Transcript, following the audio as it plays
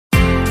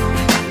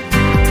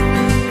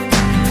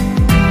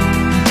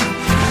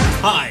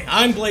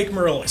I'm Blake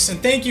Merlis, and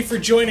thank you for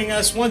joining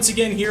us once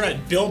again here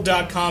at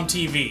Build.com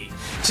TV.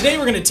 Today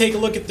we're going to take a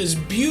look at this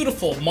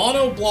beautiful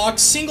monoblock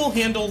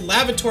single-handle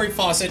lavatory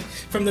faucet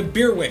from the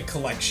Berwick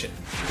Collection.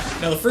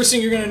 Now the first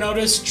thing you're going to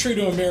notice, true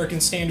to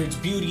American standards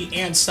beauty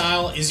and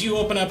style, is you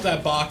open up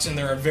that box and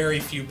there are very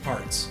few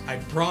parts. I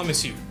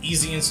promise you,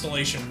 easy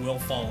installation will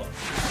follow.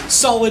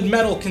 Solid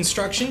metal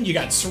construction, you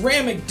got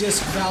ceramic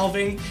disc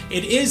valving,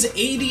 it is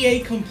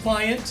ADA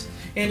compliant,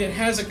 and it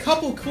has a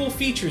couple cool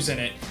features in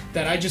it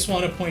that I just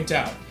want to point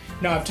out.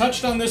 Now I've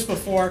touched on this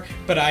before,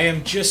 but I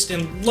am just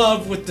in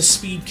love with the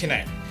speed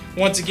connect.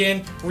 Once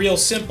again, real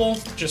simple,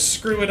 just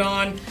screw it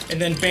on, and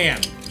then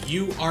bam,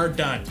 you are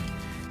done.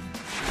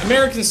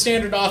 American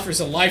Standard offers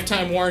a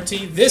lifetime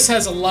warranty, this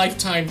has a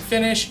lifetime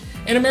finish,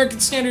 and American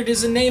Standard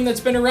is a name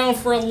that's been around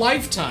for a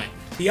lifetime.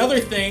 The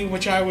other thing,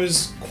 which I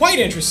was quite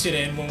interested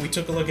in when we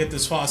took a look at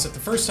this faucet the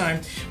first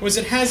time, was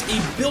it has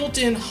a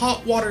built-in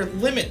hot water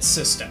limit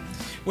system,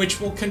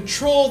 which will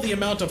control the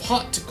amount of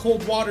hot to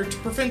cold water to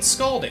prevent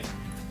scalding.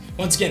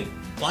 Once again,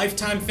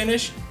 lifetime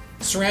finish,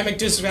 ceramic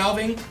disc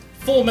valving,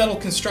 full metal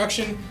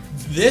construction,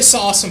 this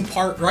awesome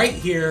part right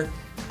here,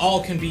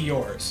 all can be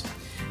yours.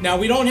 Now,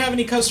 we don't have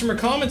any customer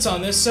comments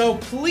on this, so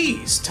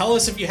please tell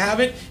us if you have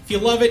it, if you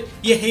love it,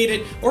 you hate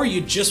it, or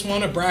you just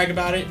want to brag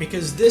about it,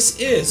 because this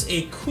is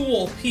a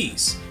cool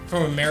piece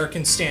from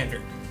American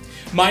Standard.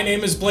 My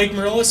name is Blake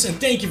Merlis, and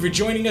thank you for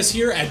joining us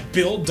here at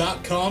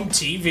Build.com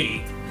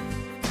TV.